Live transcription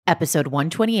episode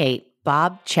 128,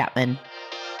 Bob Chapman.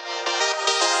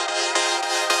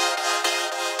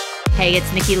 Hey,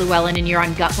 it's Nikki Llewellyn, and you're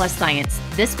on Gut Plus Science.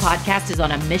 This podcast is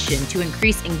on a mission to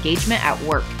increase engagement at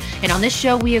work. And on this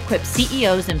show, we equip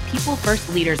CEOs and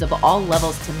people-first leaders of all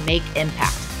levels to make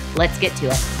impact. Let's get to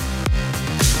it.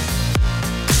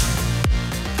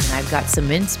 And I've got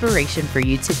some inspiration for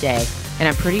you today, and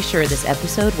I'm pretty sure this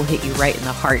episode will hit you right in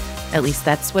the heart. At least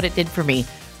that's what it did for me.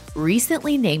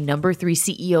 Recently named number 3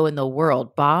 CEO in the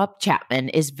world, Bob Chapman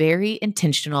is very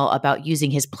intentional about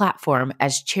using his platform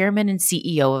as chairman and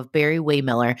CEO of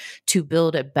Barry-Wehmiller to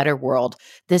build a better world.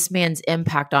 This man's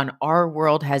impact on our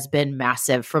world has been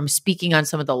massive, from speaking on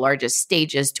some of the largest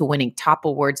stages to winning top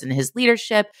awards in his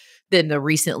leadership. Then the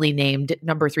recently named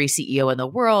number 3 CEO in the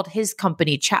world, his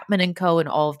company Chapman & Co., and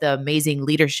all of the amazing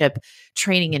leadership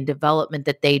training and development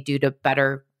that they do to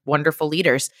better wonderful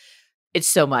leaders. It's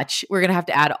so much. We're going to have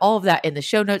to add all of that in the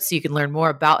show notes so you can learn more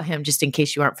about him, just in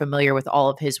case you aren't familiar with all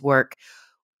of his work.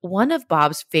 One of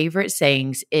Bob's favorite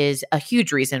sayings is a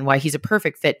huge reason why he's a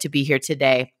perfect fit to be here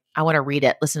today. I want to read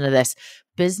it. Listen to this.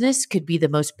 Business could be the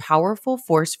most powerful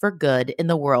force for good in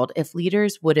the world if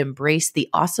leaders would embrace the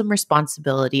awesome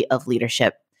responsibility of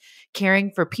leadership.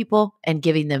 Caring for people and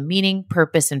giving them meaning,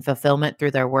 purpose, and fulfillment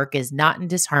through their work is not in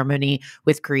disharmony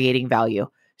with creating value.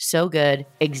 So good.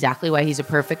 Exactly why he's a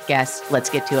perfect guest.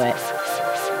 Let's get to it.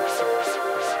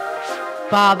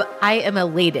 Bob, I am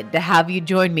elated to have you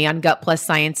join me on Gut Plus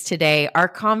Science today. Our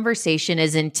conversation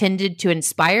is intended to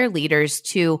inspire leaders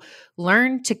to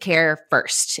learn to care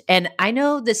first. And I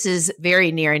know this is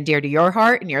very near and dear to your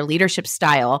heart and your leadership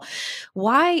style.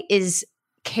 Why is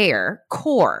care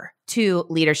core to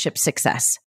leadership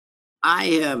success? I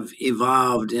have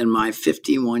evolved in my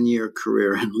 51-year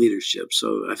career in leadership,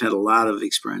 so I've had a lot of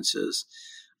experiences.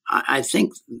 I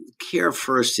think care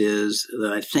first is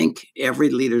that I think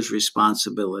every leader's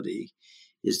responsibility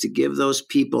is to give those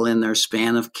people in their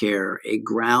span of care a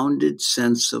grounded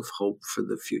sense of hope for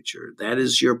the future. That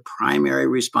is your primary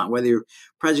response, whether you're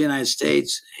President of the United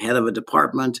States, head of a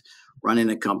department, running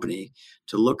a company,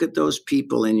 to look at those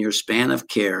people in your span of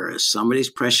care as somebody's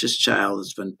precious child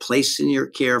has been placed in your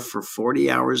care for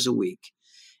 40 hours a week,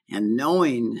 and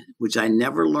knowing, which I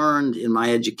never learned in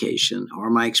my education or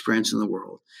my experience in the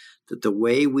world, that the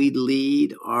way we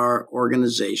lead our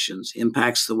organizations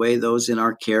impacts the way those in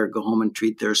our care go home and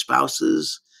treat their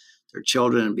spouses, their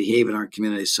children, and behave in our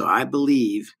community. So I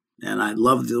believe, and I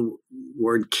love the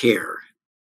word care,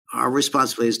 our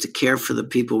responsibility is to care for the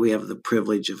people we have the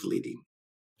privilege of leading.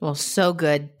 Well, so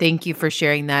good. Thank you for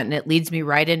sharing that. And it leads me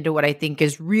right into what I think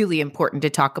is really important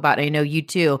to talk about. I know you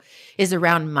too, is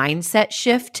around mindset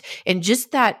shift and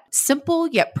just that simple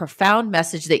yet profound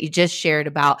message that you just shared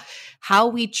about how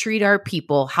we treat our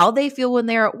people, how they feel when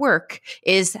they're at work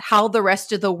is how the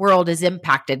rest of the world is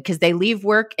impacted, because they leave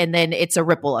work and then it's a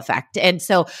ripple effect. And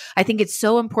so I think it's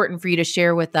so important for you to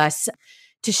share with us,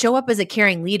 to show up as a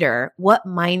caring leader, what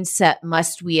mindset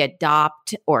must we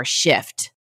adopt or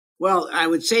shift? Well, I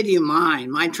would say to you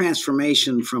my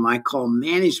transformation from I call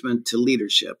management to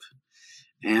leadership.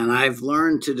 And I've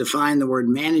learned to define the word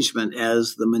management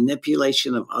as the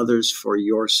manipulation of others for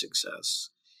your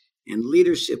success. And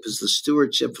leadership is the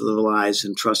stewardship of the lives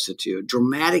entrusted to you.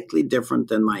 Dramatically different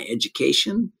than my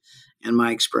education and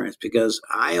my experience, because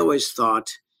I always thought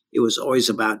it was always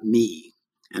about me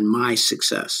and my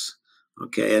success.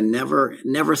 Okay, and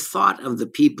never thought of the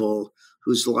people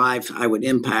whose life I would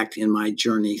impact in my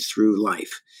journey through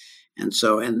life. And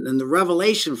so, and the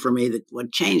revelation for me that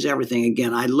what changed everything,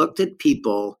 again, I looked at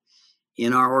people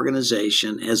in our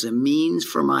organization as a means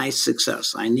for my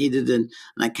success. I needed an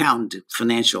accountant,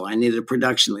 financial. I needed a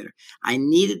production leader. I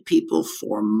needed people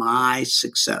for my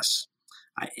success.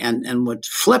 And what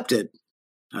flipped it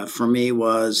for me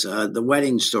was the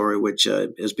wedding story, which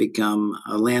has become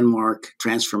a landmark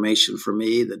transformation for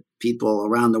me that people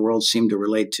around the world seem to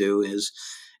relate to. Is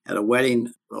at a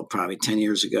wedding, well, probably 10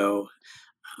 years ago,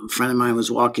 a friend of mine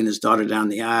was walking his daughter down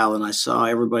the aisle, and I saw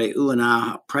everybody ooh and ah,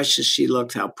 how precious she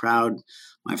looked, how proud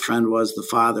my friend was, the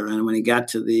father. And when he got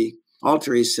to the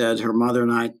altar, he said, her mother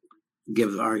and I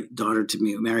give our daughter to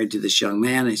be married to this young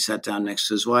man. And he sat down next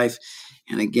to his wife.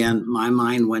 And again, my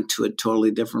mind went to a totally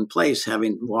different place,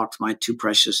 having walked my 2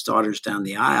 precious daughters down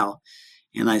the aisle.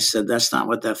 And I said, that's not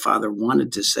what that father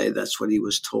wanted to say. That's what he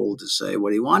was told to say.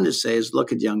 What he wanted to say is,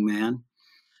 look at young man,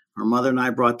 her mother and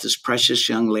I brought this precious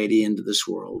young lady into this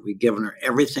world. We've given her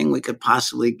everything we could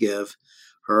possibly give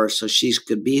her so she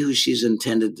could be who she's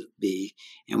intended to be.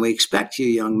 And we expect you,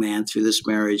 young man, through this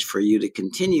marriage for you to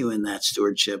continue in that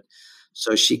stewardship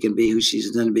so she can be who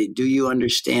she's going to be. Do you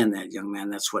understand that, young man?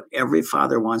 That's what every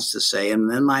father wants to say.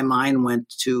 And then my mind went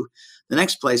to the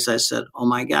next place. I said, oh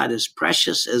my God, as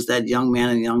precious as that young man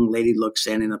and young lady look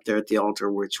standing up there at the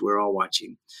altar, which we're all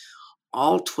watching,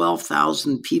 all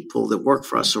 12,000 people that work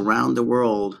for us around the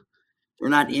world, we're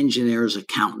not engineers,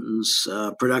 accountants,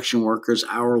 production workers,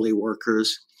 hourly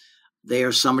workers. They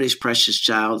are somebody's precious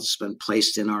child that's been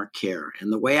placed in our care.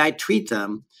 And the way I treat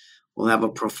them will have a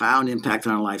profound impact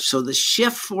on our life. So the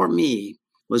shift for me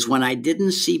was when I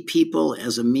didn't see people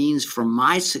as a means for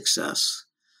my success,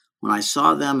 when I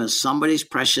saw them as somebody's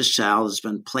precious child that's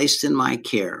been placed in my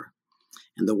care.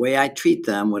 And the way I treat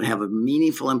them would have a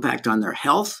meaningful impact on their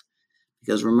health.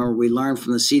 Because remember, we learned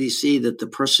from the CDC that the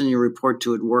person you report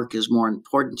to at work is more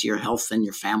important to your health than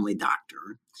your family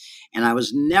doctor. And I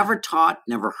was never taught,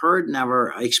 never heard,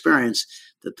 never experienced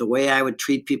that the way I would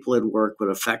treat people at work would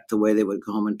affect the way they would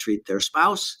go home and treat their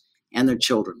spouse and their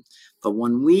children. But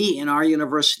when we in our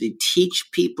university teach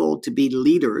people to be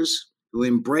leaders who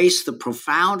embrace the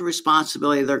profound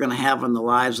responsibility they're going to have in the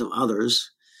lives of others,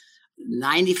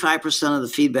 95% of the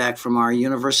feedback from our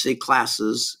university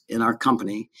classes in our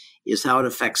company is how it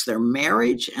affects their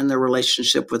marriage and their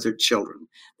relationship with their children.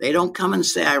 They don't come and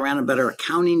say, I ran a better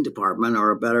accounting department or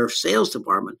a better sales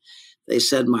department. They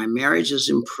said, my marriage has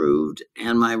improved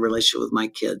and my relationship with my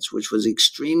kids, which was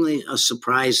extremely a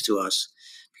surprise to us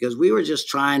because we were just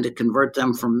trying to convert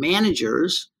them from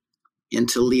managers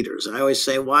into leaders. I always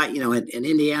say, why, in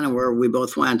Indiana, where we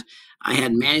both went, I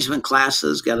had management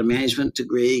classes, got a management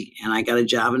degree, and I got a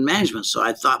job in management. So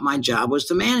I thought my job was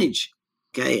to manage.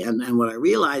 Okay. And what I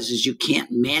realized is you can't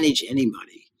manage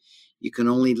anybody. You can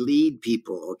only lead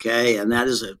people. Okay. And that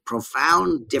is a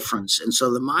profound difference. And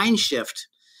so the mind shift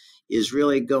is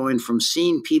really going from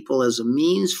seeing people as a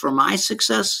means for my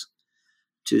success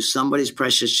to somebody's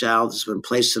precious child that's been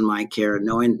placed in my care,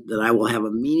 knowing that I will have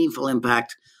a meaningful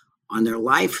impact on their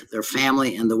life, their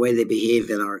family, and the way they behave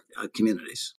in our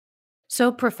communities. So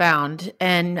profound.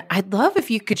 And I'd love if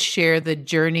you could share the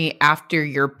journey after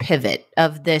your pivot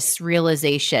of this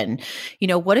realization.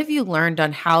 What have you learned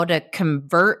on how to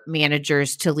convert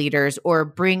managers to leaders or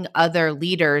bring other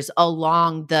leaders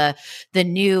along the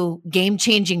new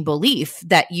game-changing belief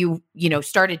that you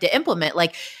started to implement?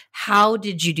 Like, how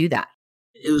did you do that?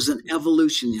 It was an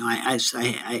evolution. As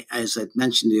I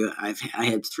mentioned to you, I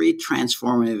had 3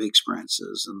 transformative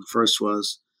experiences. And the first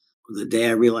was the day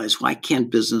I realized, why can't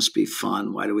business be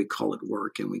fun? Why do we call it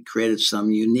work? And we created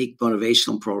some unique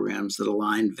motivational programs that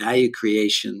aligned value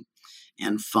creation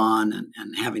and fun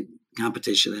and having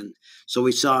competition. And so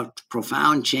we saw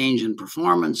profound change in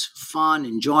performance, fun,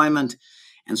 enjoyment.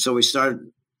 And so we started,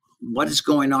 what is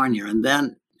going on here? And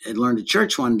then I learned at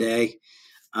church one day,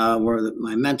 where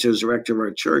my mentor was the rector of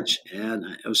our church, and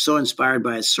I was so inspired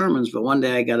by his sermons. But one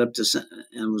day I got up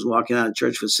and was walking out of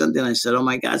church with Cynthia, and I said, oh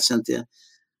my God, Cynthia,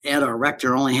 Ed, our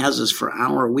rector only has us for an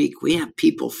hour a week. We have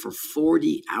people for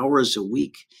 40 hours a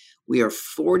week. We are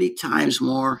 40 times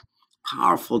more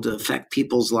powerful to affect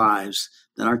people's lives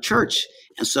than our church.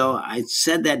 And so I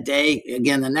said that day,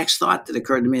 again, the next thought that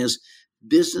occurred to me is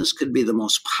business could be the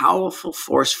most powerful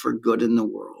force for good in the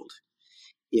world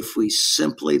if we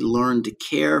simply learn to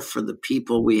care for the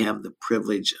people we have the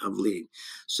privilege of leading.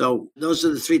 So those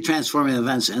are the 3 transformative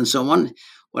events. And so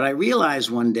what I realized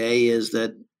one day is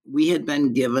that we had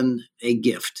been given a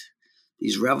gift.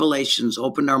 These revelations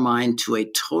opened our mind to a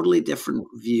totally different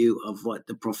view of what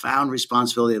the profound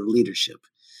responsibility of leadership,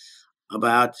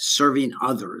 about serving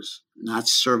others, not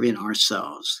serving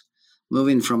ourselves,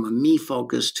 moving from a me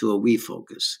focus to a we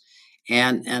focus.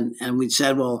 And we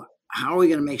said, well, how are we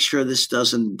going to make sure this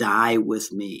doesn't die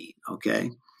with me? Okay.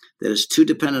 That is too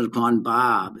dependent upon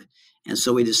Bob. And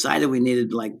so we decided we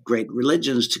needed, like great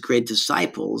religions, to create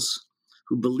disciples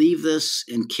who believed this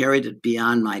and carried it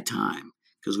beyond my time,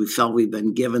 because we felt we'd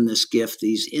been given this gift,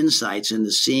 these insights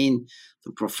into seeing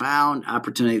the profound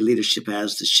opportunity leadership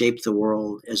has to shape the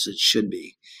world as it should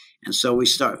be. And so we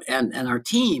start, and our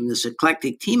team, this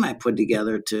eclectic team I put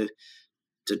together to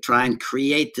try and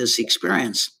create this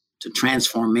experience to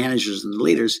transform managers and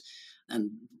leaders. And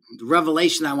the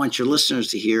revelation I want your listeners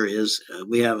to hear is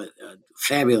we have a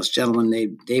fabulous gentleman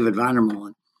named David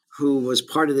Vandermolen, who was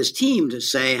part of this team to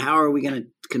say, how are we going to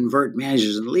convert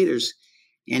managers and leaders?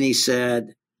 And he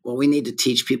said, well, we need to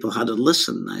teach people how to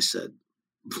listen. And I said,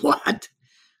 what?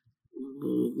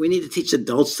 We need to teach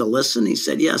adults to listen? He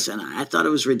said, yes. And I thought it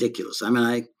was ridiculous.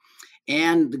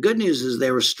 And the good news is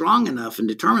they were strong enough and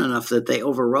determined enough that they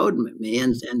overrode me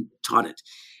and taught it.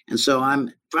 And so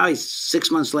I'm probably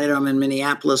 6 months later, I'm in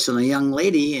Minneapolis, and a young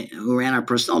lady who ran our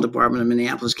personnel department in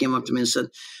Minneapolis came up to me and said,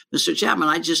 "Mr. Chapman,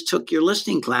 I just took your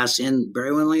listening class in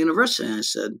Barry-Windmill University." And I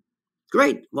said,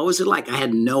 "Great. What was it like?" I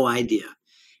had no idea.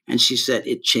 And she said,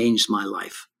 "It changed my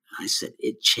life." I said,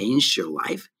 "It changed your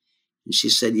life?" And she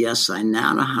said, "Yes, I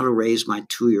now know how to raise my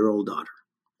 2-year-old daughter."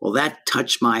 Well, that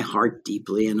touched my heart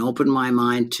deeply and opened my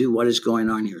mind to what is going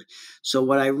on here. So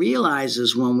what I realized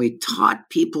is when we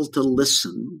taught people to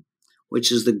listen,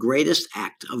 which is the greatest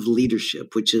act of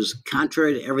leadership, which is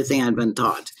contrary to everything I'd been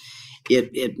taught,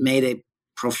 it made a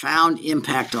profound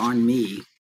impact on me.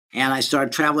 And I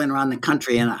started traveling around the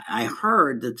country, and I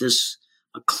heard that this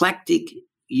eclectic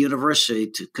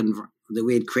university that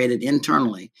we had created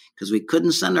internally, because we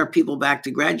couldn't send our people back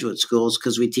to graduate schools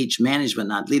because we teach management,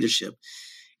 not leadership.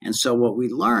 And so what we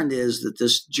learned is that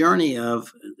this journey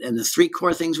and the 3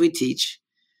 core things we teach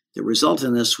that result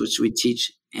in this, which we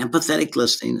teach empathetic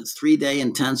listening, a 3-day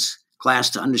intense class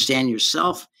to understand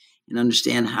yourself and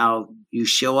understand how you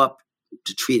show up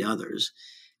to treat others.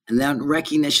 And then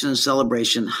recognition and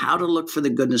celebration, how to look for the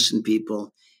goodness in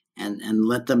people and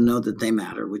let them know that they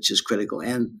matter, which is critical.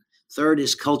 And third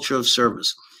is culture of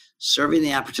service, serving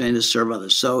the opportunity to serve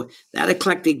others. So that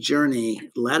eclectic journey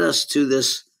led us to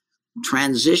this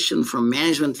transition from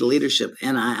management to leadership.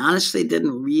 And I honestly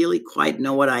didn't really quite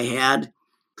know what I had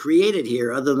created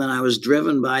here, other than I was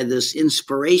driven by this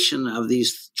inspiration of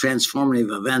these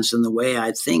transformative events and the way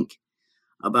I think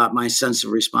about my sense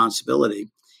of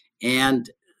responsibility. And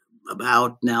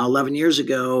about now 11 years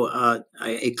ago,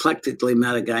 I eclectically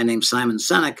met a guy named Simon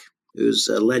Sinek, who's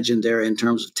legendary in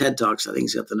terms of TED Talks. I think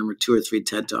he's got the number 2 or 3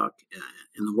 TED Talk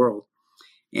in the world.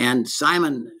 And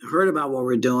Simon heard about what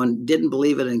we're doing, didn't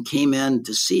believe it, and came in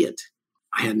to see it.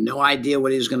 I had no idea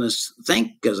what he was going to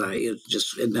think because it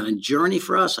had been a journey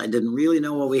for us. I didn't really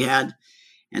know what we had.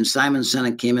 And Simon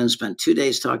Sinek came in, spent 2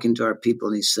 days talking to our people,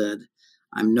 and he said,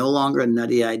 "I'm no longer a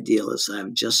nutty idealist.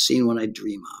 I've just seen what I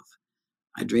dream of.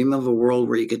 I dream of a world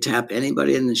where you could tap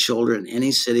anybody in the shoulder in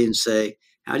any city and say,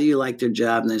 'How do you like their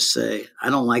job?' And they say, 'I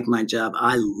don't like my job.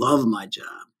 I love my job.'"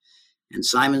 And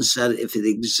Simon said, if it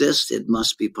exists, it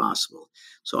must be possible.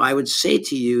 So I would say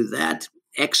to you that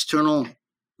external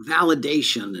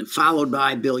validation, followed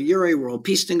by Bill Urey, world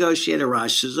peace negotiator,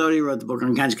 Raj Sisodia wrote the book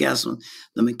on Kinds of Castle,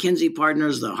 the McKinsey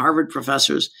partners, the Harvard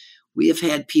professors. We have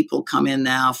had people come in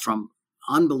now from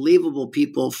unbelievable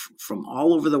people from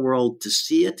all over the world to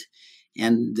see it.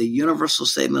 And the universal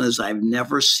statement is, I've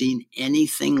never seen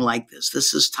anything like this.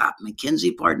 This is top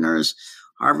McKinsey partners,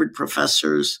 Harvard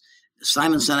professors,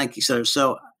 Simon Sinek, et cetera.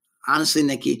 So honestly,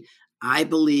 Nikki, I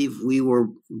believe we were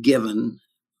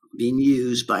being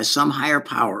used by some higher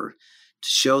power to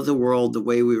show the world the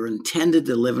way we were intended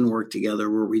to live and work together,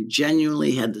 where we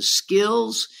genuinely had the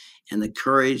skills and the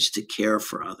courage to care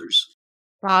for others.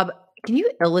 Bob, can you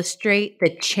illustrate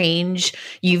the change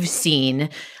you've seen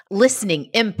listening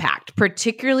impact,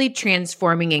 particularly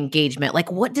transforming engagement?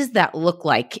 Like, what does that look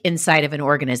like inside of an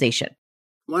organization?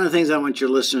 One of the things I want your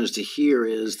listeners to hear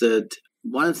is that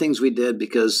one of the things we did,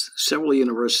 because several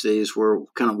universities were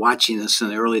kind of watching us in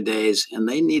the early days, and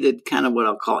they needed kind of what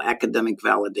I'll call academic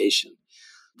validation.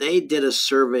 They did a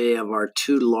survey of our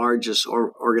 2 largest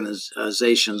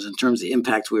organizations in terms of the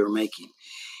impact we were making.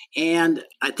 And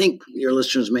I think your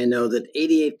listeners may know that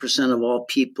 88% of all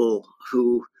people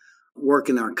who work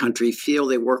in our country feel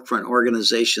they work for an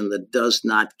organization that does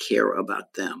not care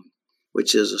about them,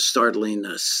 which is a startling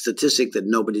statistic that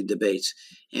nobody debates.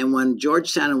 And when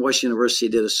Georgetown and Washington University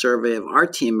did a survey of our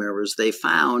team members, they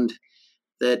found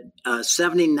that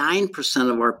 79%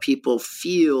 of our people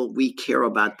feel we care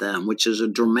about them, which is a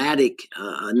dramatic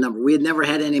number. We had never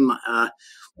had any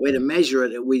way to measure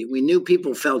it. We knew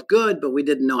people felt good, but we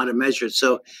didn't know how to measure it.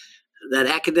 So that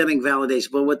academic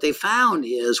validation. But what they found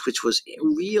is, which was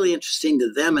really interesting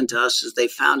to them and to us, is they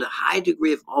found a high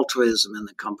degree of altruism in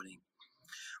the company,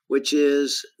 which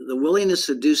is the willingness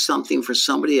to do something for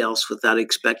somebody else without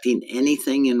expecting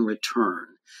anything in return.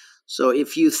 So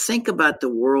if you think about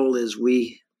the world as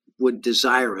we would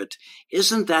desire it,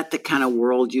 isn't that the kind of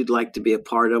world you'd like to be a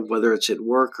part of, whether it's at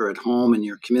work or at home in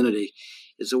your community?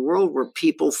 It's a world where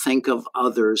people think of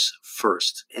others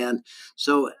first. And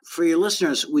so for your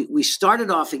listeners, we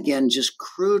started off again just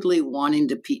crudely wanting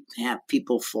to have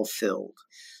people fulfilled,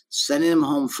 sending them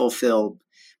home fulfilled.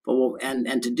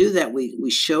 And to do that, we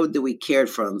showed that we cared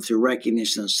for them through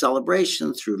recognition and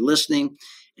celebration, through listening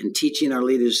and teaching our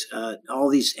leaders all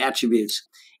these attributes.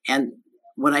 And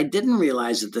what I didn't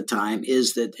realize at the time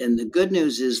is that, and the good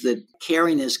news is that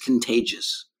caring is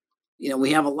contagious.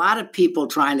 We have a lot of people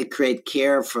trying to create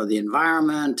care for the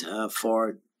environment,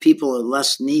 for people with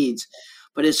less needs.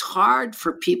 But it's hard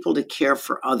for people to care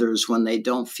for others when they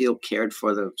don't feel cared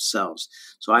for themselves.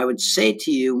 So I would say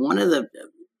to you, one of the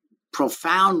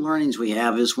profound learnings we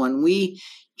have is when we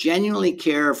genuinely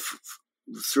care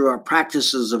through our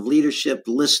practices of leadership,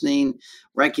 listening,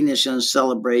 recognition,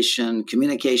 celebration,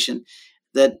 communication,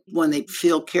 that when they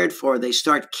feel cared for, they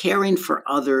start caring for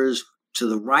others to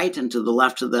the right and to the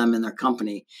left of them in their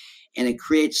company. And it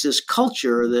creates this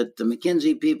culture that the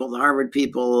McKinsey people, the Harvard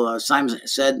people, Simon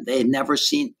said they had never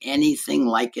seen anything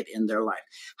like it in their life.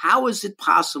 How is it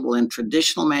possible in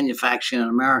traditional manufacturing in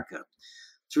America,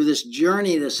 through this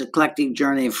journey, this eclectic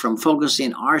journey from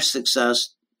focusing our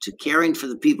success to caring for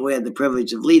the people we had the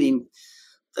privilege of leading,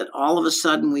 that all of a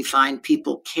sudden we find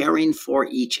people caring for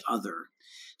each other?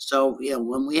 So,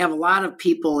 when we have a lot of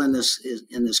people in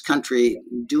this country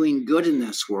doing good in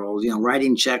this world,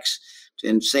 writing checks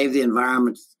and save the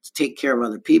environment, to take care of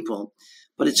other people,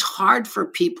 but it's hard for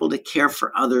people to care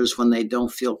for others when they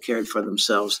don't feel cared for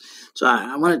themselves. So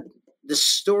I wanted this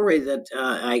story that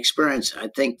I experienced, I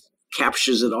think,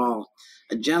 captures it all.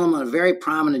 A very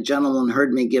prominent gentleman,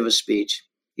 heard me give a speech.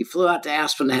 He flew out to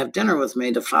Aspen to have dinner with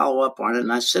me to follow up on it,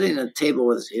 and I was sitting at a table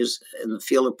with in the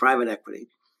field of private equity.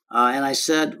 And I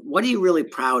said, "What are you really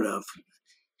proud of?"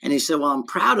 And he said, "Well,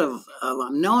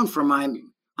 I'm known for my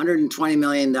 $120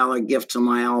 million gift to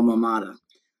my alma mater.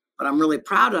 What I'm really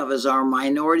proud of is our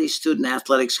minority student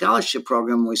athletic scholarship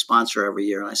program we sponsor every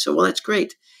year." And I said, "Well, that's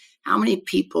great. How many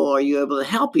people are you able to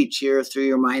help each year through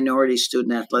your minority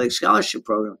student athletic scholarship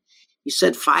program?" He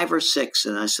said 5 or 6.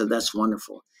 And I said, "That's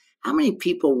wonderful. How many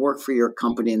people work for your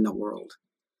company in the world?"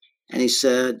 And he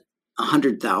said,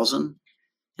 100,000.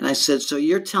 And I said, "So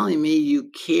you're telling me you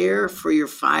care for your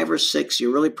 5 or 6,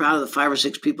 you're really proud of the 5 or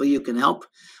 6 people you can help,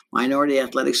 minority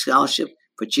athletic scholarship,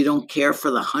 but you don't care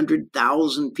for the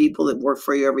 100,000 people that work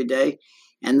for you every day?"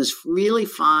 And this really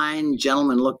fine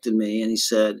gentleman looked at me and he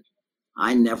said,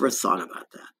 "I never thought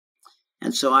about that."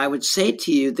 And so I would say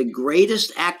to you, the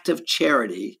greatest act of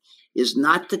charity is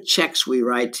not the checks we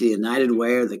write to the United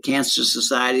Way or the Cancer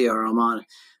Society or Armada.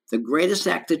 The greatest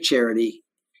act of charity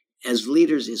as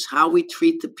leaders is how we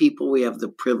treat the people we have the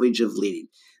privilege of leading.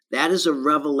 That is a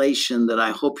revelation that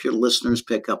I hope your listeners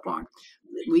pick up on.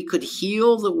 We could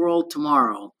heal the world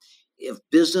tomorrow if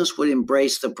business would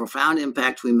embrace the profound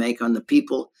impact we make on the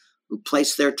people who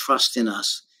place their trust in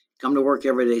us, come to work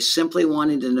every day simply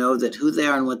wanting to know that who they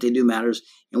are and what they do matters.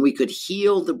 And we could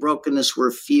heal the brokenness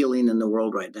we're feeling in the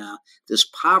world right now, this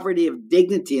poverty of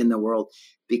dignity in the world,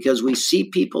 because we see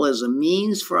people as a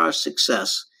means for our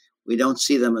success. We don't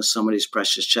see them as somebody's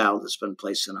precious child that's been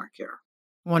placed in our care.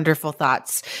 Wonderful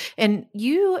thoughts. And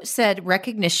you said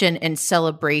recognition and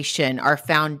celebration are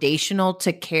foundational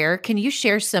to care. Can you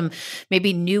share some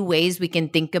maybe new ways we can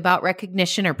think about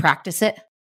recognition or practice it?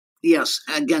 Yes.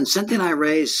 Again, Cynthia and I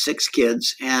raised 6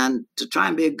 kids, and to try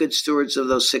and be good stewards of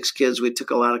those 6 kids, we took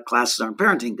a lot of classes on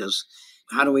parenting, because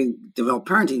how do we develop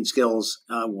parenting skills?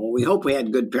 Well, we hope we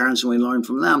had good parents and we learned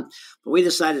from them, but we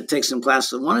decided to take some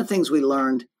classes. One of the things we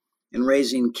learned in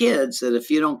raising kids, that if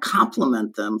you don't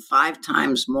compliment them 5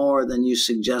 times more than you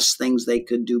suggest things they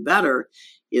could do better,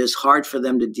 it is hard for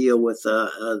them to deal with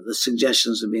the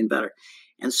suggestions of being better.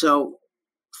 And so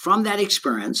from that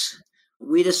experience,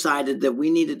 we decided that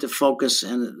we needed to focus,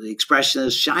 and the expression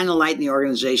is shine a light in the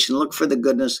organization, look for the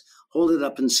goodness, hold it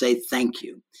up and say thank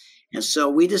you. And so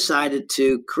we decided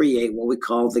to create what we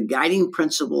call the Guiding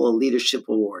Principle of Leadership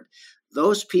Award.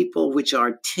 Those people which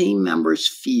our team members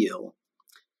feel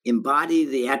embody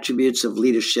the attributes of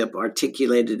leadership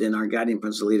articulated in our Guiding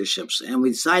Principle of Leaderships. And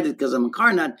we decided, because I'm a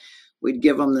car nut, we'd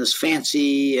give them this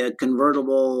fancy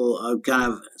convertible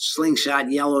kind of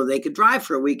slingshot yellow they could drive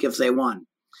for a week if they won.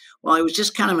 Well, it was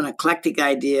just kind of an eclectic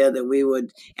idea that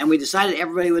we decided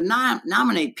everybody would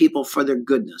nominate people for their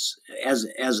goodness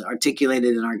as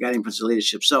articulated in our Guiding Principle of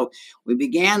Leadership. So we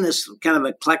began this kind of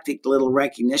eclectic little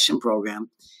recognition program.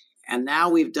 And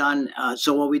now we've done,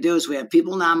 so what we do is we have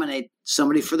people nominate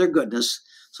somebody for their goodness.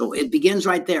 So it begins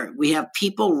right there. We have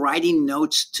people writing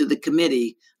notes to the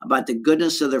committee about the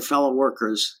goodness of their fellow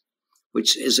workers,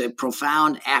 which is a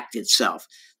profound act itself.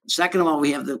 Second of all,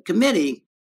 we have the committee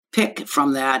pick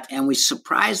from that, and we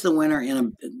surprise the winner in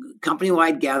a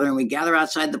company-wide gathering. We gather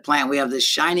outside the plant. We have this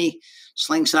shiny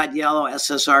slingshot yellow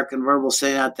SSR convertible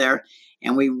sitting out there,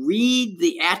 and we read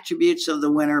the attributes of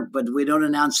the winner, but we don't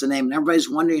announce the name. And everybody's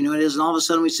wondering who it is, and all of a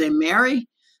sudden we say, "Mary,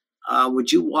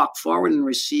 would you walk forward and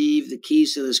receive the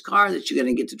keys to this car that you're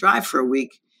going to get to drive for a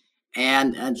week?"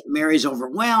 And Mary's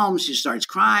overwhelmed. She starts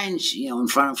crying. She, in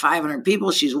front of 500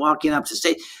 people, she's walking up to the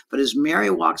stage. But as Mary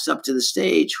walks up to the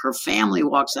stage, her family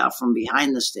walks out from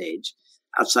behind the stage,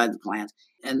 outside the plant.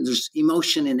 and there's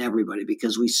emotion in everybody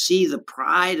because we see the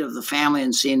pride of the family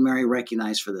and seeing Mary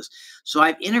recognized for this. So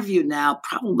I've interviewed now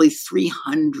probably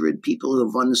 300 people who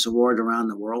have won this award around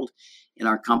the world in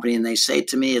our company. And they say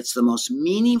to me, it's the most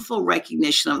meaningful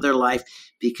recognition of their life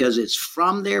because it's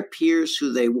from their peers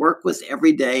who they work with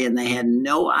every day. And they had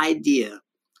no idea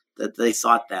that they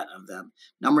thought that of them.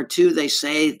 Number two, they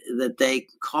say that they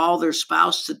call their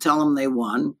spouse to tell them they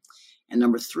won. And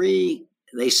number three,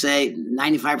 they say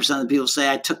 95% of the people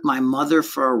say, I took my mother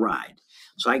for a ride.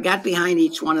 So I got behind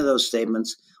each one of those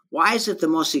statements. Why is it the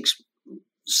most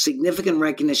significant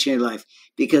recognition in your life?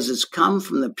 Because it's come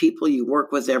from the people you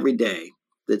work with every day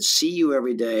that see you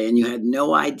every day, and you had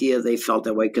no idea they felt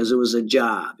that way because it was a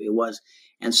job. It was.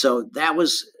 And so that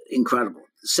was incredible.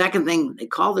 The second thing, they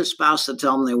call their spouse to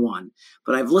tell them they won.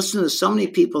 But I've listened to so many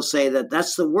people say that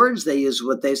that's the words they use.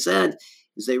 What they said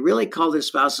is they really call their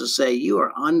spouse to say, you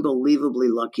are unbelievably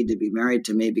lucky to be married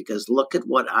to me because look at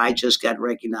what I just got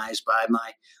recognized by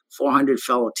my 400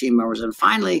 fellow team members. And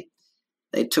finally,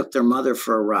 they took their mother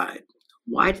for a ride.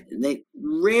 Why? They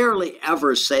rarely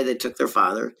ever say they took their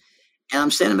father. And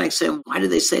I'm standing back saying, why do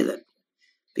they say that?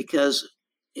 Because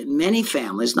in many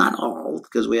families, not all,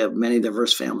 because we have many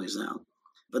diverse families now,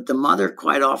 but the mother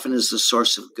quite often is the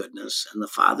source of goodness and the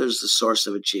father is the source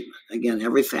of achievement. Again,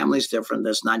 every family is different.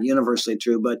 That's not universally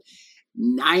true, but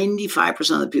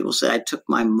 95% of the people say, I took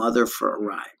my mother for a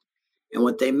ride. And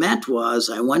what they meant was,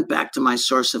 I went back to my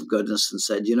source of goodness and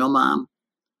said, you know, Mom,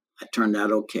 I turned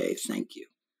out okay. Thank you.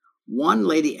 One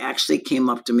lady actually came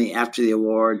up to me after the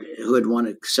award who had won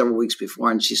it several weeks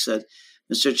before, and she said,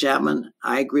 Mr. Chapman,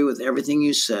 I agree with everything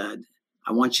you said.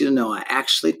 I want you to know I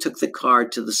actually took the car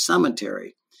to the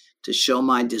cemetery to show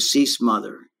my deceased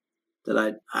mother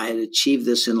that I had achieved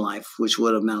this in life, which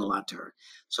would have meant a lot to her.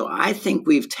 So I think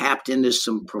we've tapped into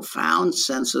some profound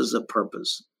senses of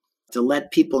purpose to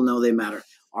let people know they matter.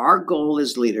 Our goal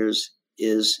as leaders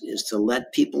is to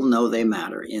let people know they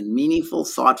matter in meaningful,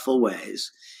 thoughtful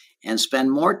ways and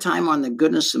spend more time on the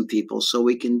goodness in people so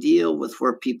we can deal with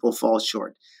where people fall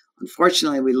short.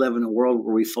 Unfortunately, we live in a world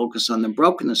where we focus on the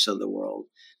brokenness of the world,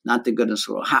 not the goodness of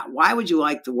the world. Why would you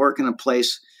like to work in a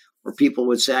place where people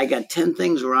would say, I got 10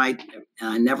 things right, and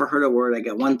I never heard a word. I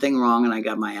got one thing wrong, and I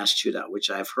got my ass chewed out,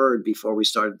 which I've heard before we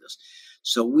started this.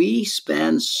 So we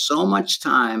spend so much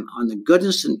time on the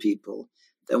goodness in people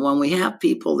that when we have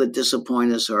people that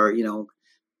disappoint us or,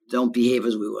 don't behave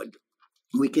as we would,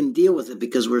 we can deal with it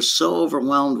because we're so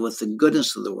overwhelmed with the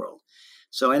goodness of the world.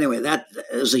 So anyway, that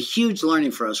is a huge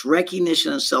learning for us.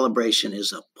 Recognition and celebration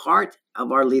is a part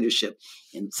of our leadership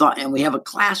in thought. And we have a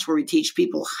class where we teach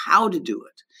people how to do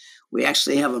it. We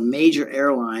actually have a major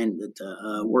airline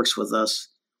that works with us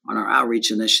on our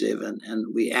outreach initiative.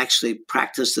 And we actually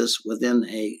practice this within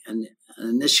an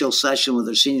initial session with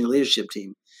our senior leadership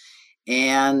team.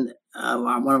 And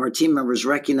one of our team members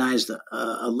recognized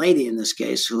a lady in this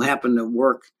case who happened to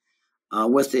work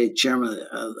with the chairman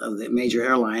of the major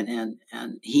airline.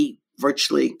 And he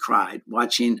virtually cried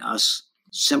watching us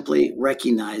simply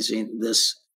recognizing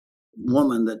this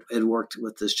woman that had worked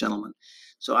with this gentleman.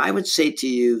 So I would say to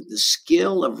you, the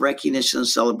skill of recognition and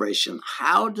celebration.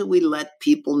 How do we let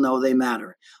people know they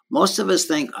matter? Most of us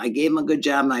think, I gave them a good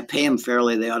job and I pay them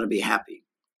fairly, they ought to be happy.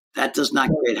 That does not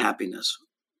create happiness.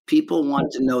 People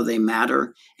want to know they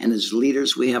matter. And as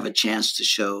leaders, we have a chance to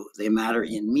show they matter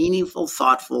in meaningful,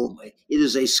 thoughtful way. It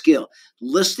is a skill.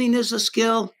 Listening is a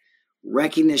skill.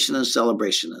 Recognition and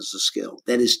celebration is a skill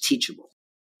that is teachable.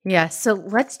 Yeah. So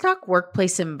let's talk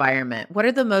workplace environment. What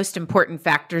are the most important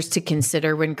factors to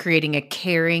consider when creating a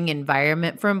caring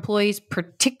environment for employees,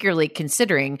 particularly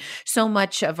considering so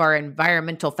much of our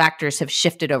environmental factors have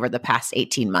shifted over the past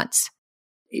 18 months?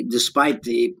 Despite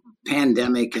the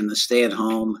pandemic and the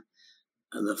stay-at-home,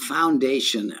 the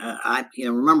foundation,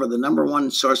 remember the number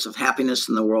one source of happiness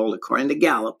in the world, according to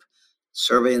Gallup,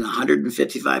 survey in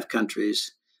 155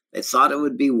 countries, they thought it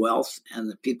would be wealth, and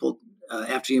the people,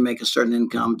 after you make a certain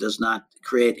income, does not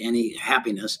create any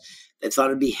happiness. They thought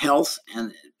it'd be health,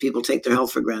 and people take their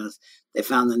health for granted. They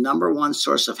found the number one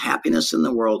source of happiness in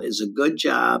the world is a good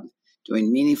job,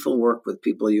 doing meaningful work with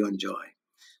people you enjoy.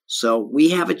 So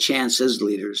we have a chance as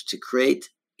leaders to create,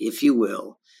 if you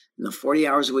will, in the 40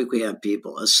 hours a week we have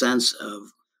people, a sense of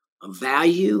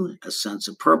value, a sense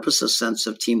of purpose, a sense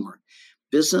of teamwork.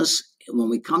 Business, when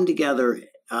we come together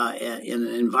in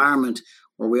an environment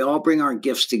where we all bring our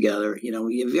gifts together, have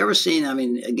you ever seen,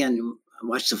 again, I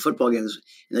watched the football games,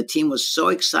 and the team was so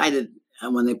excited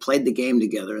when they played the game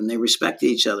together and they respected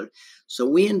each other. So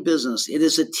we in business, it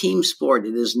is a team sport.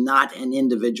 It is not an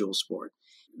individual sport.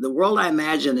 The world I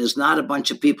imagine is not a bunch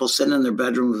of people sitting in their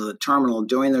bedroom with a terminal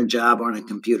doing their job on a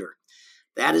computer.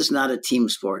 That is not a team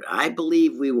sport. I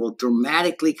believe we will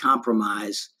dramatically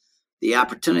compromise the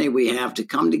opportunity we have to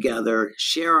come together,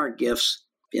 share our gifts,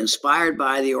 be inspired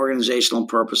by the organizational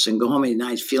purpose, and go home at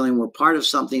night feeling we're part of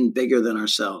something bigger than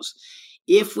ourselves.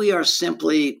 If we are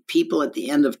simply people at the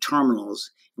end of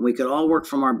terminals, and we could all work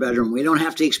from our bedroom, we don't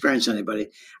have to experience anybody,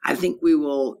 I think we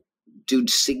will do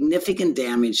significant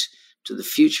damage to the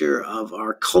future of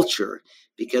our culture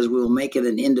because we will make it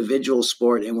an individual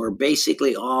sport, and we're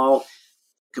basically all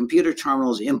computer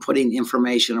terminals inputting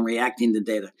information and reacting to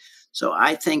data. So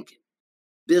I think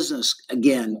business,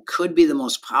 again, could be the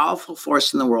most powerful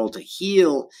force in the world to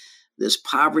heal this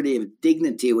poverty of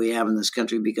dignity we have in this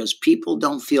country because people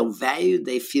don't feel valued.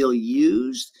 They feel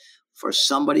used for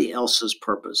somebody else's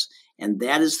purpose. And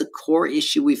that is the core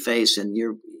issue we face. And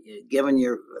given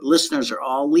your listeners are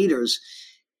all leaders,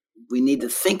 we need to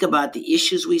think about the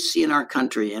issues we see in our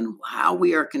country and how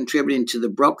we are contributing to the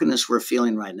brokenness we're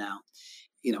feeling right now.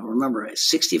 Remember,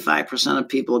 65% of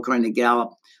people, according to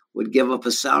Gallup, would give up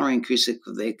a salary increase if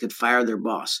they could fire their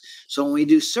boss. So when we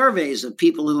do surveys of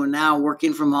people who are now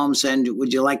working from home saying,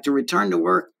 would you like to return to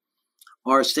work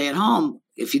or stay at home?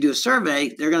 If you do a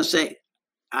survey, they're going to say,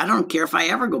 I don't care if I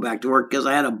ever go back to work because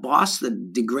I had a boss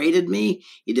that degraded me.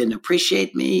 He didn't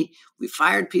appreciate me. We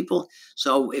fired people.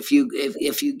 So if you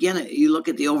look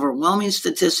at the overwhelming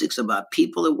statistics about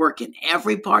people that work in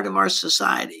every part of our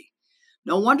society,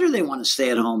 no wonder they want to stay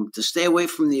at home to stay away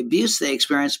from the abuse they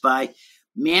experience by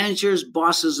managers,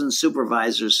 bosses, and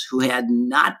supervisors who had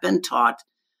not been taught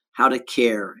how to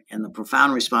care and the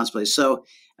profound responsibility. So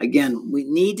again, we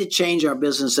need to change our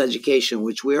business education,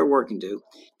 which we are working to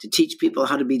teach people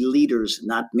how to be leaders,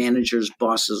 not managers,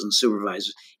 bosses, and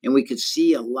supervisors. And we could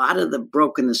see a lot of the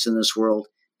brokenness in this world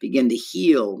begin to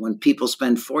heal when people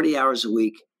spend 40 hours a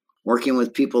week working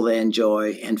with people they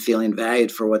enjoy and feeling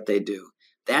valued for what they do.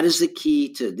 That is the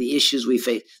key to the issues we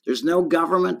face. There's no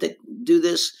government that do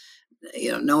this,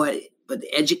 but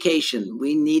education.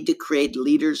 We need to create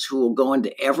leaders who will go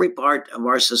into every part of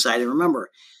our society. Remember,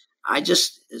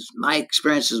 my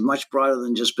experience is much broader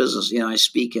than just business. I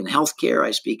speak in healthcare,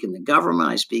 I speak in the government,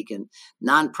 I speak in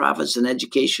nonprofits and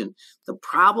education. The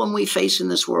problem we face in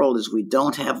this world is we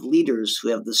don't have leaders who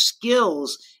have the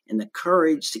skills and the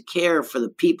courage to care for the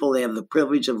people they have the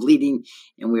privilege of leading.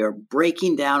 And we are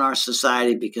breaking down our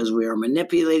society because we are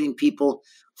manipulating people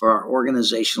for our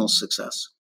organizational success.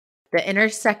 The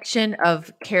intersection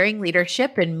of caring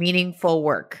leadership and meaningful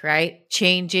work, right?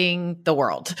 Changing the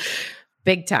world.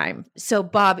 Big time. So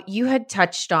Bob, you had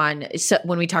touched on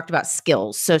when we talked about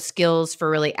skills. So skills for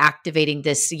really activating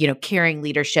this, caring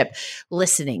leadership,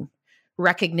 listening,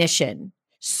 recognition,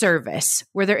 service.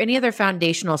 Were there any other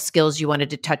foundational skills you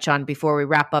wanted to touch on before we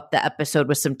wrap up the episode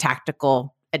with some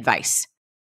tactical advice?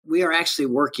 We are actually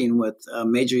working with a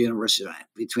major university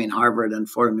between Harvard and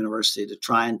Fordham University to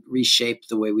try and reshape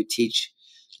the way we teach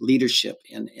leadership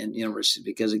in university.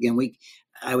 Because again,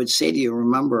 I would say to you,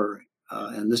 remember,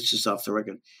 and this is just off the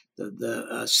record,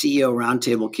 the CEO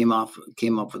roundtable came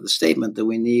up with a statement that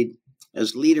we need,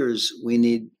 as leaders, we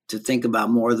need to think about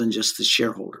more than just the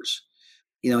shareholders.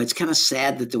 It's kind of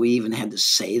sad that we even had to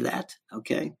say that,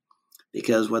 okay?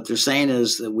 Because what they're saying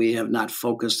is that we have not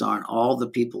focused on all the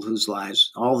people whose lives,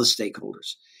 all the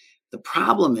stakeholders. The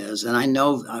problem is, and I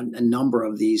know a number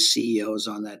of these CEOs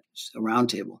on that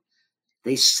roundtable,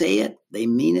 they say it, they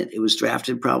mean it. It was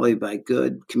drafted probably by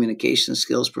good communication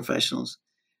skills professionals.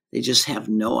 They just have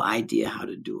no idea how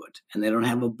to do it. And they don't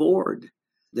have a board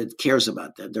that cares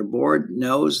about that. Their board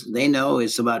knows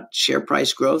it's about share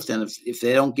price growth. And if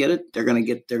they don't get it, they're going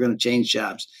to change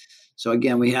jobs. So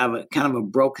again, we have a kind of a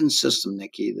broken system,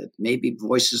 Nikki, that maybe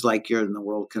voices like yours in the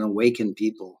world can awaken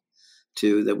people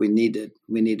to that we need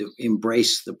to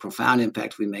embrace the profound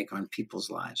impact we make on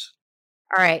people's lives.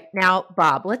 All right. Now,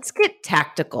 Bob, let's get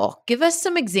tactical. Give us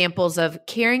some examples of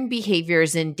caring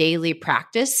behaviors in daily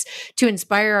practice to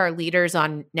inspire our leaders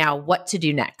on now what to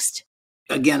do next.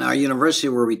 Again, our university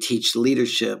where we teach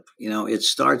leadership, it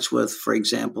starts with, for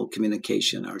example,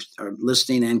 communication, our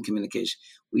listening and communication.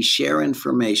 We share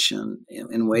information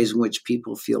in ways in which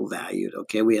people feel valued.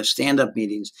 Okay, we have stand-up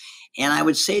meetings. And I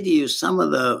would say to you, some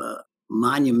of the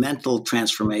monumental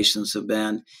transformations have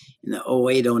been in the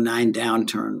 08-09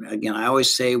 downturn. Again, I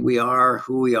always say we are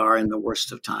who we are in the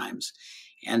worst of times.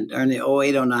 And during the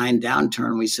 08-09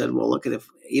 downturn, we said, well, look at it.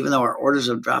 Even though our orders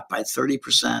have dropped by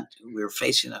 30%, we were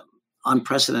facing an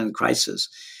unprecedented crisis.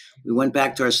 We went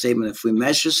back to our statement, if we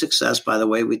measure success by the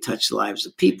way we touch the lives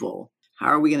of people, how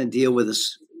are we going to deal with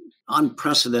this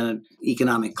unprecedented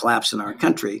economic collapse in our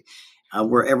country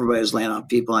where everybody's laying off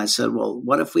people? And I said, well,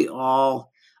 what if we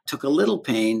all took a little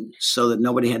pain so that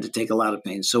nobody had to take a lot of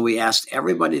pain. So we asked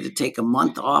everybody to take a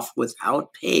month off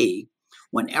without pay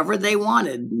whenever they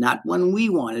wanted, not when we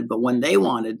wanted, but when they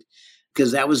wanted,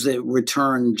 because that was the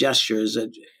return gestures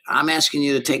that I'm asking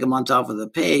you to take a month off of the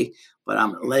pay, but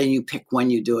I'm letting you pick when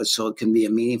you do it so it can be a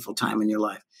meaningful time in your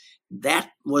life. That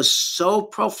was so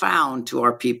profound to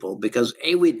our people because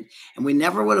we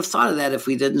never would have thought of that if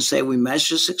we didn't say we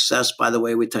measure success by the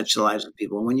way we touch the lives of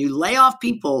people. And when you lay off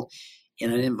people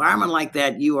in an environment like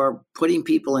that, you are putting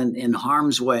people in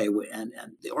harm's way, and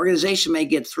the organization may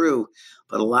get through,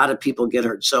 but a lot of people get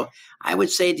hurt. So I would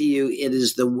say to you, it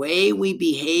is the way we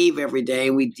behave every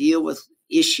day. We deal with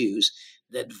issues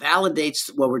that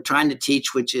validates what we're trying to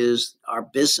teach, which is our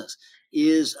business,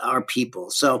 is our people.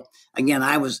 So again,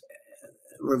 I was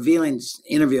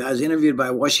interviewed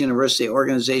by Washington University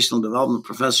organizational development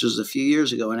professors a few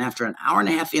years ago. And after an hour and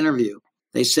a half interview,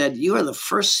 they said, you are the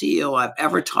first CEO I've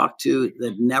ever talked to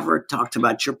that never talked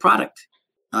about your product.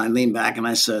 I leaned back and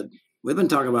I said, we've been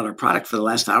talking about our product for the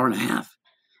last hour and a half.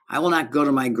 I will not go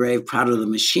to my grave proud of the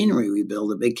machinery we build,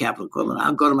 the big capital equipment.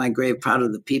 I'll go to my grave proud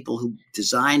of the people who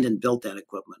designed and built that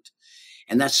equipment.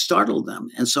 And that startled them.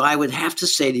 And so I would have to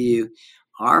say to you,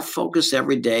 our focus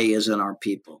every day is on our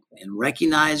people, in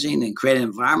recognizing and creating an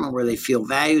environment where they feel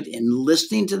valued, in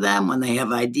listening to them when they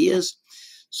have ideas.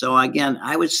 So again,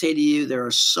 I would say to you, there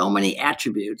are so many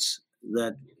attributes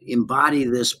that embody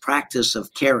this practice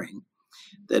of caring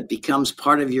that becomes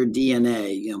part of your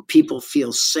DNA. People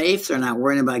feel safe. They're not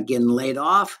worrying about getting laid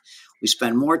off. We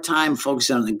spend more time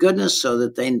focusing on the goodness so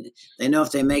that they know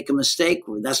if they make a mistake,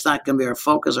 that's not going to be our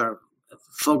focus. Our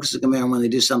focus is going to be on when they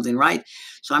do something right.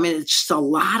 So, it's just a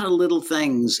lot of little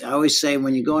things. I always say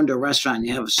when you go into a restaurant and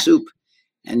you have a soup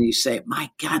and you say,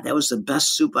 my God, that was the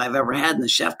best soup I've ever had. And the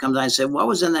chef comes out and says, what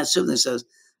was in that soup? And he says,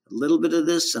 a little bit of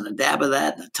this and a dab of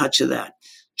that and a touch of that.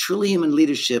 Truly human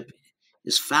leadership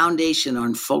is foundation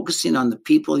on focusing on the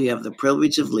people you have the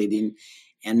privilege of leading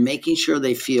and making sure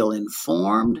they feel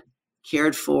informed,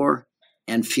 cared for,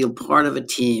 and feel part of a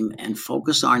team and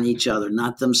focus on each other,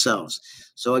 not themselves.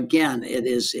 So again,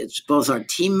 it's both our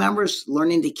team members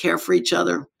learning to care for each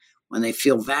other. When they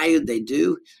feel valued, they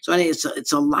do. So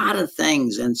it's a lot of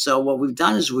things. And so what we've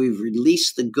done is we've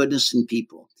released the goodness in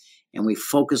people and we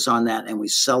focus on that and we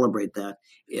celebrate that.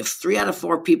 If 3 out of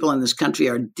 4 people in this country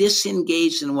are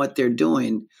disengaged in what they're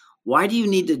doing, why do you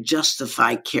need to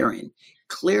justify caring?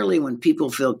 Clearly, when people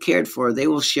feel cared for, they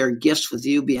will share gifts with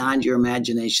you beyond your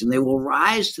imagination. They will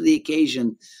rise to the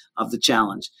occasion of the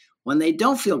challenge. When they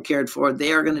don't feel cared for,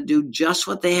 they are going to do just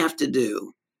what they have to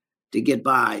do to get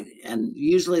by. And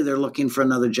usually they're looking for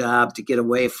another job to get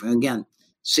away from. Again,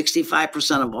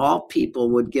 65% of all people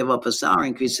would give up a salary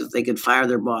increase if they could fire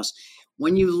their boss.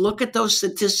 When you look at those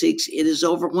statistics, it is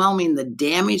overwhelming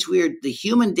the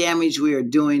human damage we are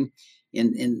doing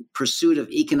in pursuit of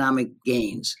economic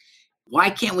gains. Why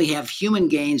can't we have human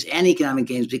gains and economic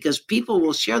gains? Because people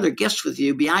will share their gifts with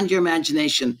you beyond your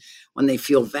imagination when they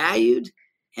feel valued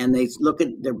and they look at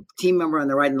their team member on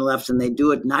the right and the left and they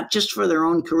do it not just for their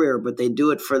own career, but they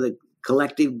do it for the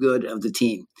collective good of the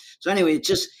team. So anyway,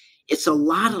 it's a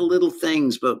lot of little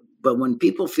things, but when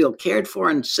people feel cared for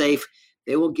and safe,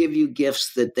 they will give you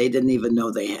gifts that they didn't even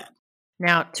know they had.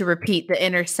 Now, to repeat, the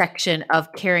intersection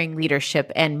of caring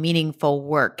leadership and meaningful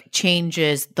work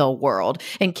changes the world.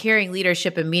 And caring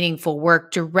leadership and meaningful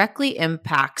work directly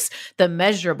impacts the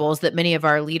measurables that many of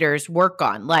our leaders work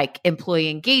on, like employee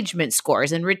engagement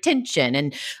scores and retention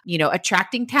and,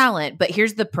 attracting talent. But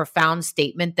here's the profound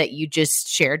statement that you just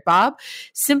shared, Bob.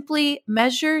 Simply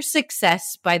measure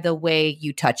success by the way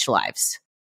you touch lives.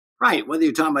 Right. Whether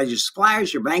you're talking about your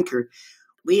suppliers, your banker,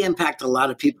 we impact a lot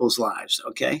of people's lives,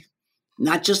 okay?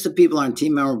 Not just the people on our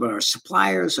team member, but our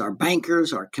suppliers, our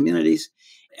bankers, our communities.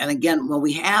 And again, what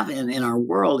we have in our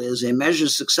world is a measure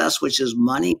of success, which is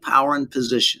money, power, and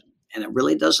position. And it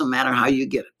really doesn't matter how you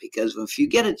get it, because if you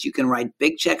get it, you can write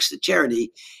big checks to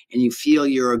charity and you feel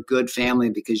you're a good family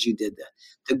because you did that.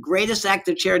 The greatest act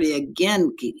of charity,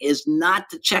 again, is not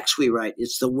the checks we write.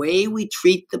 It's the way we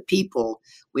treat the people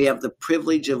we have the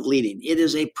privilege of leading. It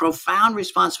is a profound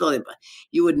responsibility. But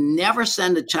you would never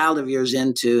send a child of yours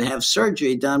in to have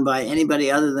surgery done by anybody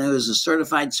other than who is a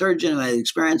certified surgeon who has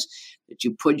experience, that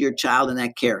you put your child in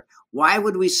that care. Why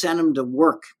would we send them to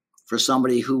work for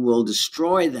somebody who will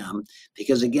destroy them?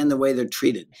 Because again, the way they're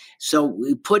treated. So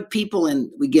we put people in,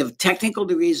 we give technical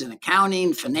degrees in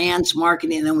accounting, finance,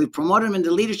 marketing, and then we promote them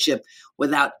into leadership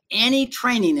without any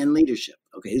training in leadership.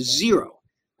 Okay, zero.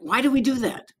 Why do we do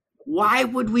that? Why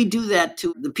would we do that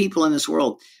to the people in this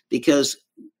world? Because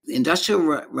the Industrial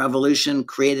Revolution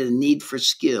created a need for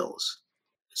skills.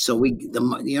 So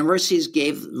the universities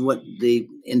gave what the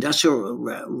industrial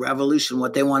revolution,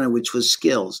 what they wanted, which was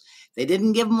skills. They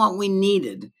didn't give them what we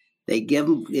needed. We gave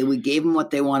them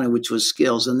what they wanted, which was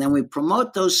skills. And then we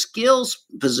promote those skills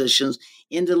positions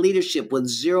into leadership with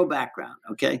zero background.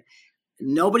 Okay.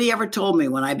 Nobody ever told me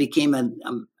when I became a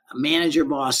manager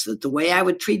boss that the way I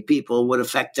would treat people would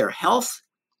affect their health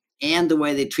and the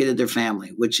way they treated their family,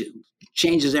 which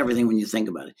changes everything when you think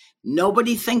about it.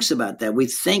 Nobody thinks about that. We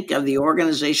think of the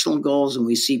organizational goals and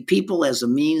we see people as a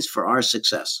means for our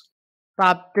success.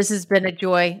 Bob, this has been a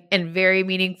joy and very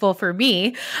meaningful for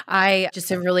me. I just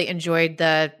have really enjoyed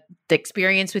the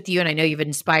experience with you, and I know you've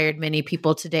inspired many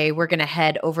people today. We're going to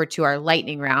head over to our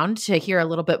lightning round to hear a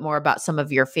little bit more about some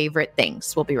of your favorite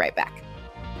things. We'll be right back.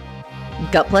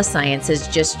 Gut Plus Science has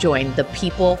just joined the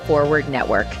People Forward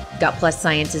Network. Gut Plus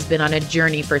Science has been on a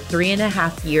journey for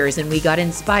 3.5 years, and we got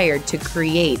inspired to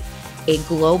create a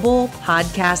global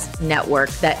podcast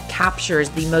network that captures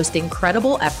the most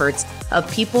incredible efforts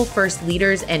of people-first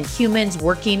leaders and humans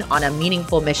working on a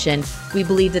meaningful mission. We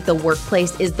believe that the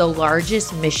workplace is the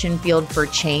largest mission field for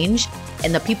change,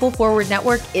 and the People Forward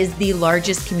Network is the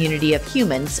largest community of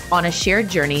humans on a shared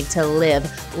journey to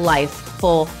live life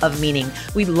full of meaning.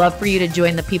 We'd love for you to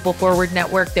join the People Forward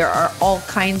Network. There are all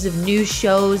kinds of new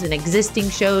shows and existing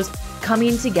shows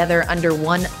coming together under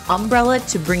one umbrella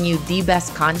to bring you the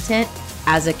best content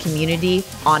as a community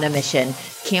on a mission.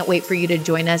 Can't wait for you to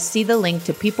join us. See the link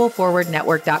to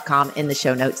peopleforwardnetwork.com in the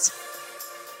show notes.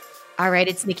 All right,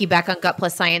 it's Nikki back on Gut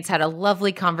Plus Science. Had a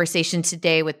lovely conversation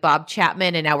today with Bob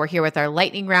Chapman, and now we're here with our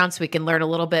lightning round so we can learn a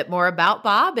little bit more about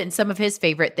Bob and some of his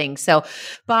favorite things. So,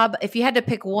 Bob, if you had to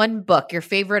pick one book, your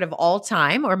favorite of all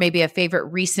time, or maybe a favorite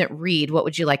recent read, what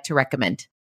would you like to recommend?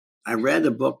 I read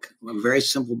a book, a very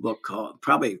simple book called,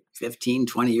 probably 15,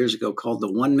 20 years ago, called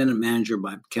The 1 Minute Manager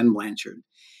by Ken Blanchard.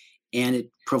 And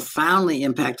it profoundly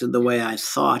impacted the way I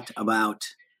thought about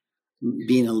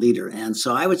being a leader. And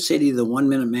so I would say to you, The 1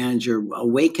 Minute Manager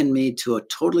awakened me to a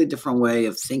totally different way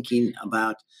of thinking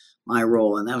about my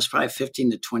role. And that was probably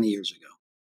 15 to 20 years ago.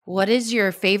 What is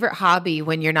your favorite hobby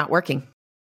when you're not working?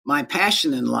 My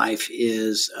passion in life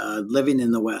is living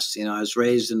in the West. You know, I was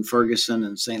raised in Ferguson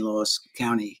and St. Louis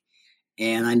County,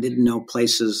 and I didn't know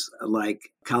places like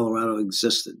Colorado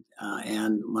existed.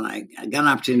 And when I got an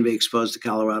opportunity to be exposed to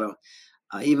Colorado,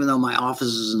 even though my office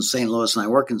is in St. Louis and I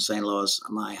work in St. Louis,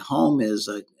 my home is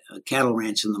a cattle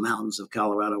ranch in the mountains of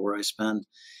Colorado where I spend.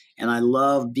 And I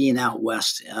love being out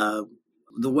west.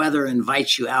 The weather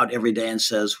invites you out every day and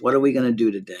says, what are we going to do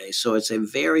today? So it's a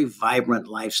very vibrant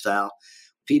lifestyle,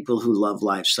 people who love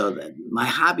life. So that my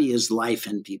hobby is life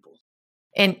and people.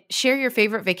 And share your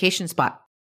favorite vacation spot.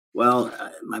 Well,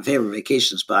 my favorite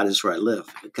vacation spot is where I live,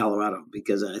 Colorado,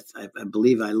 because I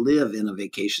believe I live in a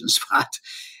vacation spot.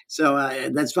 So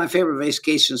that's my favorite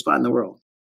vacation spot in the world.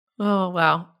 Oh,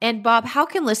 wow. And Bob, how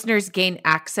can listeners gain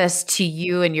access to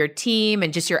you and your team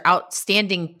and just your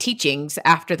outstanding teachings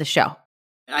after the show?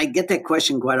 I get that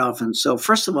question quite often. So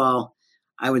first of all,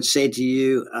 I would say to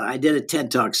you, I did a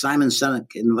TED Talk. Simon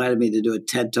Sinek invited me to do a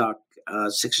TED Talk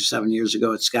 6 or 7 years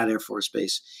ago at Scott Air Force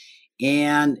Base.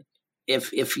 And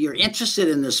if you're interested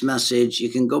in this message, you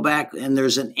can go back and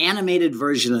there's an animated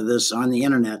version of this on the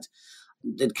internet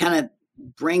that kind of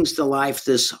brings to life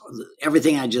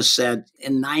everything I just said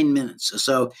in 9 minutes.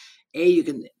 So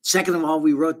second of all,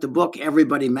 we wrote the book,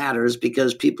 Everybody Matters,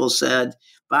 because people said,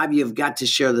 Bob, you've got to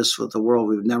share this with the world.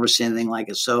 We've never seen anything like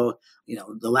it. So,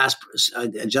 the last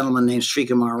a gentleman named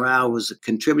Srikumar Rao was a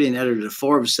contributing editor to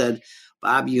Forbes said,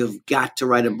 Bob, you've got to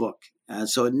write a book.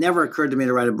 So it never occurred to me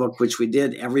to write a book, which we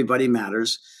did. Everybody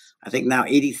Matters. I think now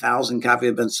 80,000 copies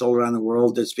have been sold around the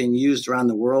world. It's being used around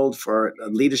the world for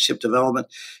leadership development,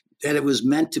 that it was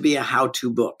meant to be a how-to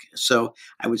book. So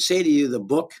I would say to you, the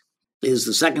book is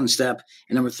the second step.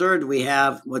 And number third, we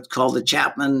have what's called the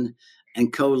Chapman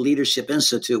and Co. Leadership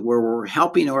Institute, where we're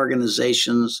helping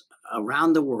organizations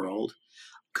around the world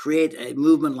create a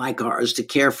movement like ours to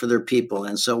care for their people.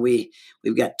 And so we've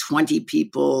got 20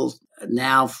 people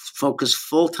now focused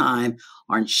full-time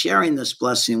on sharing this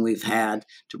blessing we've had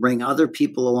to bring other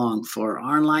people along for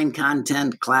online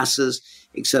content, classes,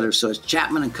 etc. So it's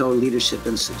Chapman & Co. Leadership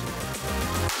Institute.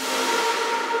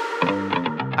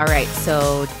 All right.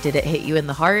 So did it hit you in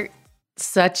the heart?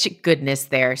 Such goodness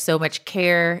there. So much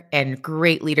care and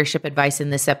great leadership advice in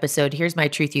this episode. Here's my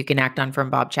truth you can act on from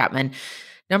Bob Chapman.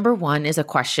 Number one is a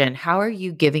question. How are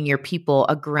you giving your people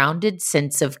a grounded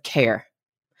sense of care?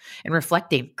 And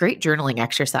reflecting, great journaling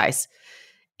exercise.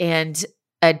 And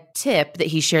a tip that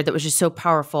he shared that was just so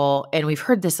powerful, and we've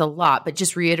heard this a lot, but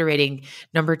just reiterating,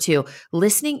 number two,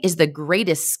 listening is the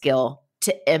greatest skill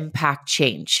to impact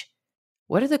change.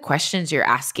 What are the questions you're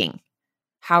asking?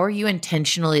 How are you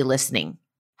intentionally listening?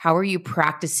 How are you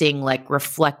practicing like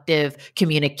reflective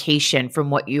communication from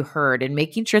what you heard and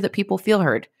making sure that people feel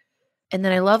heard? And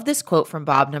then I love this quote from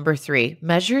Bob, number 3,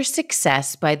 measure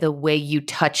success by the way you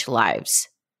touch lives.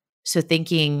 So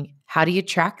thinking, how do you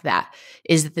track that?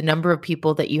 Is it the number of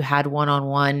people that you had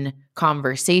one-on-one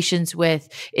conversations with?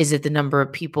 Is it the number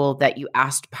of people that you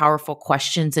asked powerful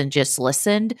questions and just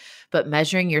listened? But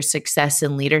measuring your success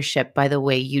in leadership by the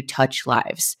way you touch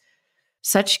lives.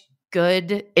 Such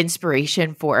good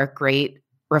inspiration for a great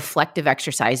reflective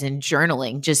exercise in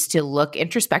journaling, just to look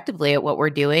introspectively at what we're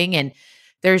doing. And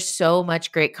there's so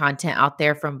much great content out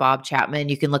there from Bob Chapman.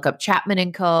 You can look up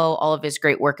Chapman & Co., all of his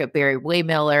great work at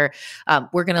Barry-Wehmiller.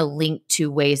 We're going to link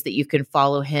to ways that you can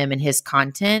follow him and his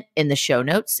content in the show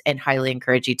notes, and highly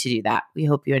encourage you to do that. We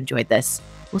hope you enjoyed this.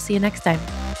 We'll see you next time.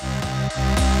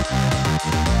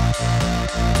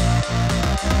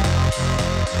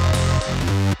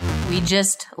 We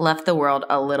just left the world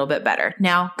a little bit better.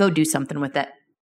 Now go do something with it.